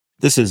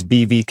This is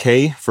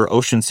BVK for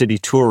Ocean City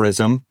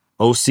Tourism,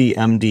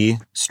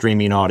 OCMD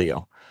Streaming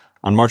Audio.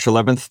 On March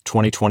 11th,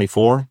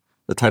 2024,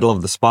 the title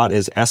of the spot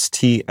is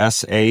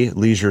STSA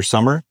Leisure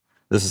Summer.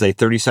 This is a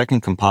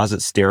 30-second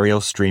composite stereo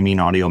streaming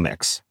audio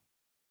mix.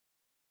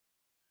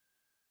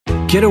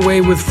 Get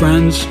away with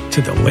friends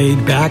to the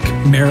laid-back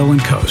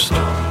Maryland coast,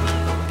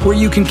 where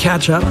you can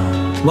catch up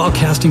while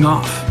casting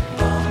off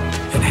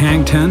and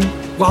hang 10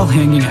 while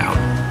hanging out,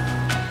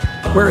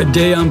 where a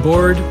day on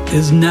board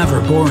is never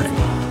boring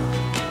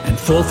and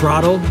full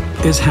throttle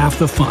is half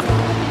the fun,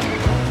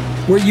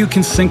 where you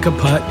can sink a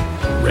putt,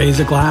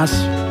 raise a glass,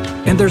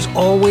 and there's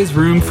always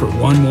room for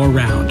one more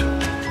round.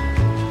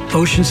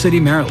 Ocean City,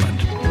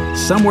 Maryland,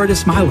 somewhere to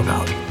smile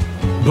about.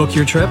 Book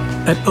your trip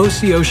at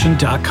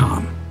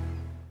OCOcean.com.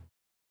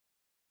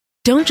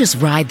 Don't just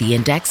ride the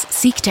index,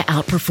 seek to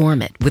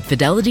outperform it with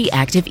Fidelity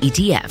Active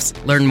ETFs.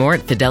 Learn more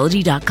at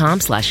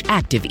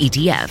fidelity.com/active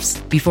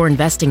ETFs. Before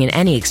investing in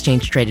any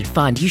exchange-traded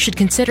fund, you should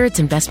consider its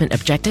investment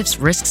objectives,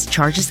 risks,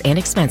 charges, and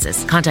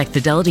expenses. Contact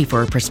Fidelity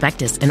for a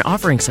prospectus, an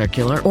offering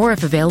circular, or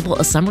if available,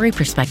 a summary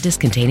prospectus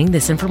containing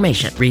this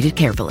information. Read it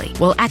carefully.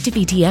 While active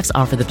ETFs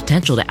offer the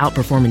potential to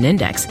outperform an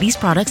index, these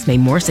products may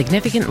more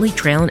significantly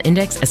trail an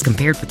index as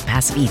compared with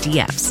passive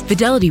ETFs.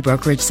 Fidelity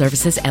Brokerage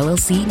Services,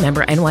 LLC,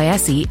 member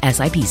NYSE,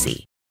 SIPC.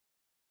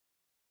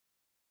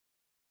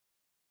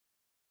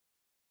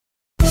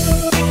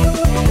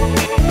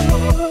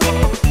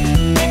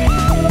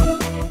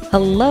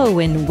 Hello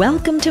and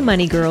welcome to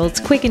Money Girls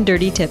Quick and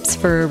Dirty Tips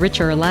for a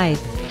Richer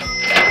Life.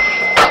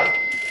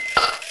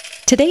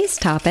 Today's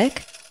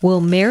topic: will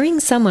marrying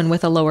someone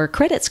with a lower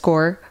credit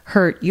score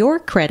hurt your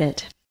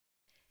credit?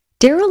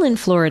 Daryl in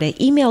Florida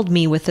emailed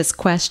me with this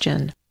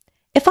question.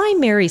 If I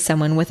marry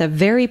someone with a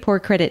very poor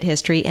credit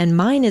history and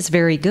mine is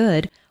very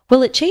good,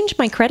 will it change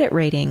my credit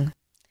rating?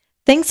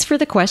 Thanks for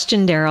the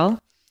question, Daryl.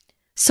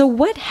 So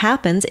what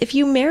happens if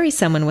you marry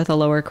someone with a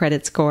lower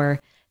credit score?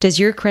 Does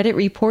your credit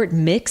report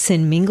mix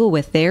and mingle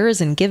with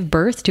theirs and give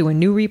birth to a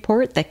new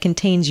report that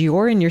contains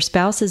your and your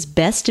spouse's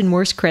best and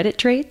worst credit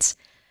traits?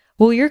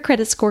 Will your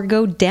credit score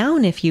go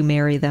down if you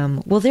marry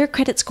them? Will their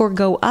credit score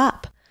go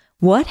up?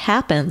 What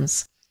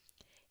happens?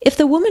 If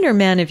the woman or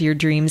man of your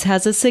dreams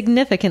has a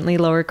significantly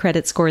lower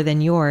credit score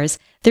than yours,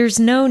 there's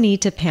no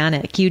need to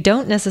panic. You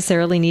don't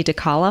necessarily need to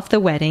call off the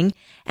wedding,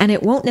 and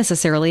it won't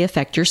necessarily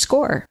affect your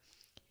score.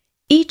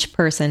 Each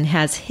person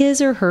has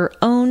his or her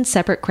own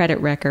separate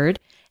credit record,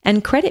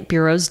 and credit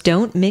bureaus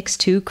don't mix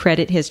two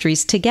credit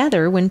histories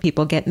together when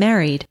people get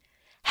married.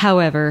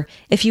 However,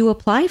 if you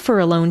apply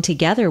for a loan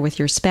together with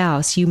your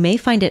spouse, you may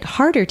find it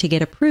harder to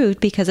get approved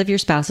because of your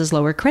spouse's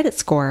lower credit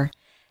score.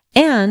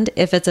 And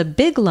if it's a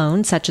big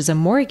loan, such as a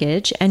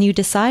mortgage, and you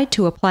decide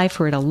to apply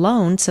for it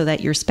alone so that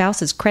your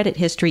spouse's credit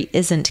history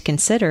isn't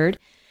considered,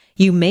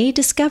 you may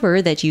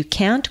discover that you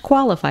can't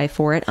qualify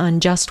for it on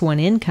just one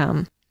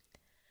income.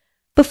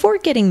 Before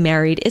getting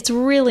married, it's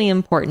really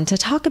important to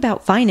talk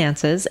about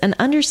finances and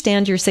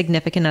understand your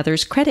significant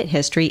other's credit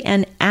history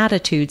and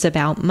attitudes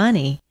about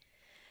money.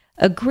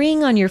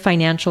 Agreeing on your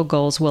financial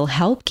goals will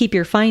help keep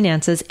your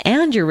finances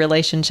and your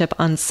relationship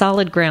on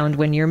solid ground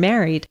when you're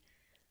married.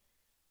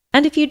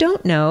 And if you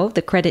don't know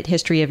the credit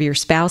history of your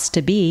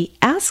spouse-to-be,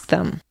 ask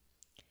them.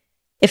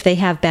 If they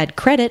have bad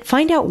credit,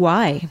 find out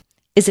why.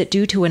 Is it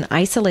due to an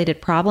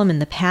isolated problem in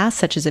the past,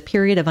 such as a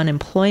period of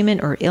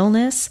unemployment or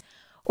illness?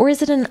 Or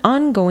is it an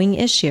ongoing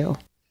issue?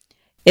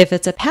 If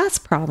it's a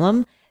past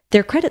problem,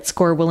 their credit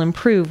score will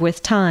improve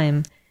with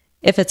time.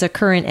 If it's a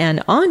current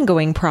and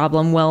ongoing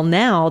problem, well,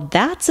 now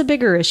that's a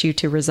bigger issue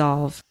to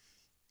resolve.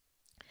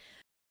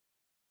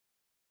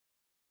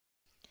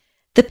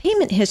 The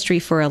payment history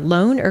for a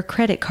loan or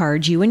credit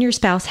card you and your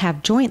spouse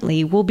have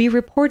jointly will be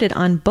reported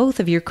on both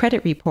of your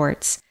credit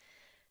reports.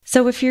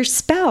 So if your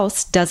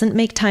spouse doesn't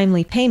make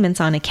timely payments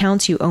on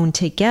accounts you own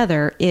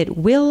together, it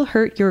will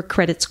hurt your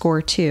credit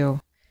score too.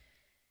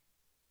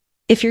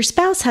 If your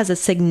spouse has a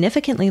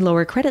significantly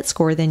lower credit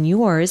score than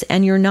yours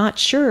and you're not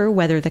sure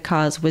whether the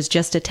cause was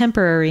just a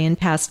temporary and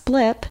past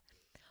blip,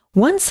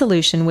 one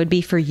solution would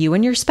be for you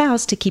and your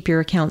spouse to keep your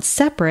accounts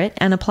separate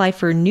and apply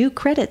for new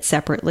credit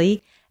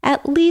separately,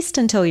 at least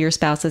until your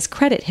spouse's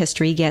credit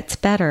history gets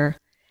better.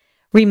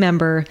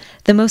 Remember,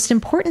 the most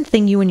important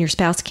thing you and your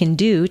spouse can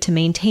do to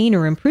maintain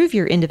or improve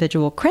your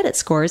individual credit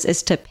scores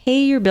is to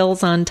pay your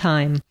bills on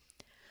time.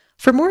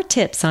 For more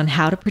tips on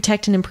how to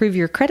protect and improve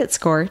your credit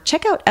score,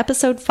 check out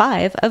episode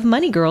 5 of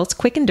Money Girls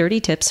Quick and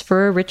Dirty Tips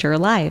for a Richer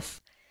Life.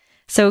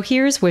 So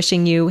here's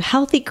wishing you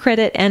healthy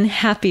credit and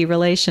happy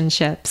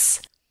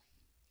relationships.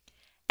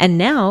 And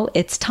now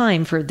it's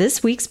time for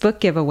this week's book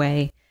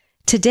giveaway.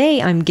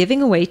 Today I'm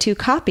giving away 2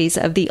 copies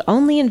of The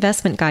Only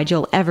Investment Guide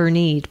You'll Ever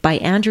Need by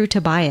Andrew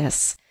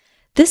Tobias.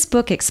 This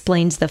book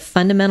explains the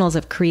fundamentals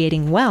of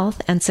creating wealth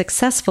and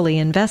successfully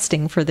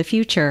investing for the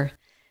future.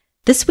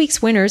 This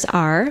week's winners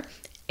are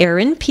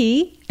Aaron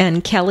P.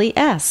 and Kelly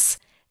S.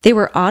 They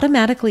were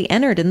automatically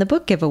entered in the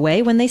book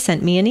giveaway when they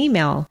sent me an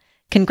email.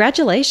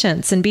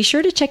 Congratulations, and be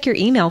sure to check your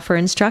email for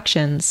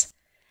instructions.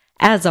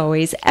 As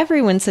always,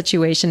 everyone's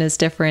situation is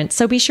different,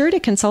 so be sure to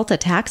consult a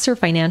tax or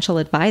financial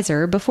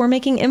advisor before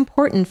making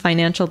important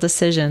financial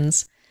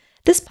decisions.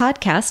 This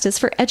podcast is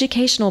for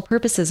educational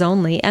purposes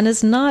only and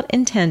is not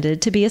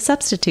intended to be a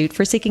substitute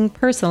for seeking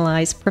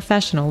personalized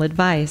professional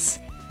advice.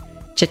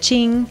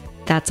 Cha-ching!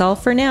 That's all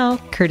for now,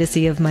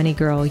 courtesy of Money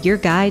Girl, your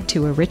guide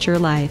to a richer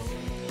life.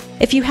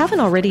 If you haven't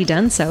already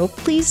done so,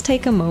 please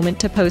take a moment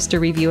to post a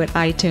review at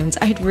iTunes.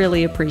 I'd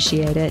really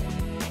appreciate it.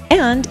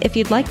 And if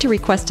you'd like to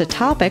request a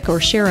topic or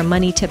share a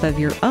money tip of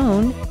your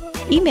own,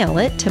 email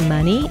it to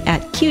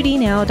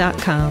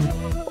money@qdnow.com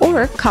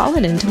or call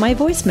it into my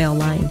voicemail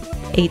line,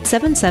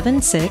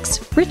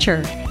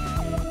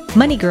 8776-RICHER.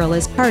 Money Girl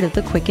is part of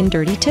the Quick and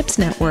Dirty Tips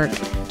Network.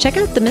 Check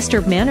out the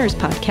Mr. Manners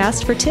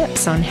podcast for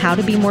tips on how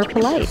to be more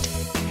polite.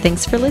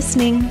 Thanks for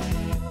listening.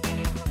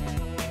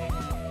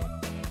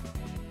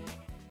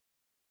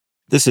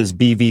 This is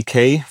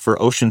BVK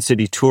for Ocean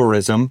City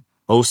Tourism,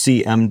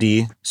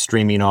 OCMD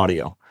streaming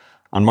audio.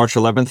 On March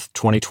 11th,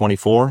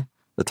 2024,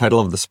 the title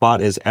of the spot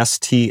is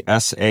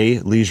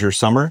STSA Leisure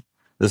Summer.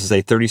 This is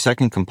a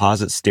 30-second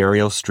composite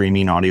stereo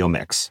streaming audio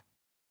mix.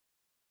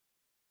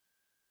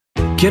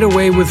 Get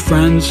away with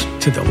friends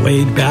to the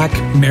laid-back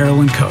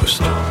Maryland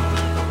coast,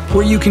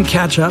 where you can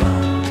catch up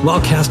while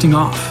casting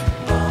off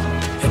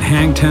and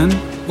hang 10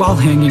 while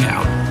hanging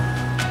out,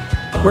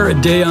 where a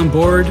day on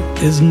board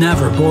is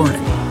never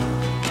boring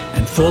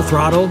and full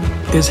throttle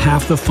is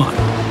half the fun,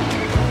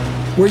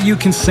 where you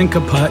can sink a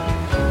putt,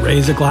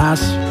 raise a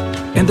glass,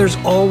 and there's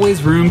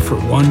always room for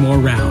one more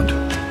round.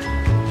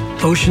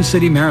 Ocean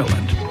City,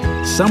 Maryland,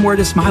 somewhere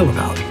to smile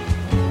about.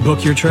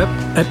 Book your trip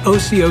at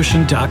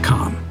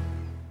OCOcean.com.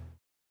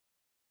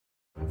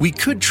 We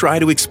could try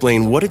to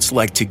explain what it's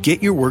like to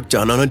get your work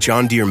done on a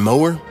John Deere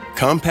mower,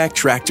 compact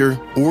tractor,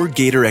 or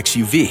Gator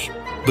XUV.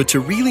 But to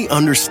really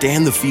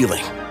understand the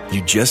feeling,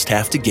 you just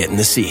have to get in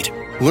the seat.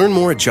 Learn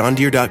more at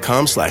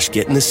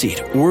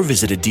johndeere.com/get-in-the-seat or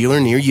visit a dealer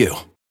near you.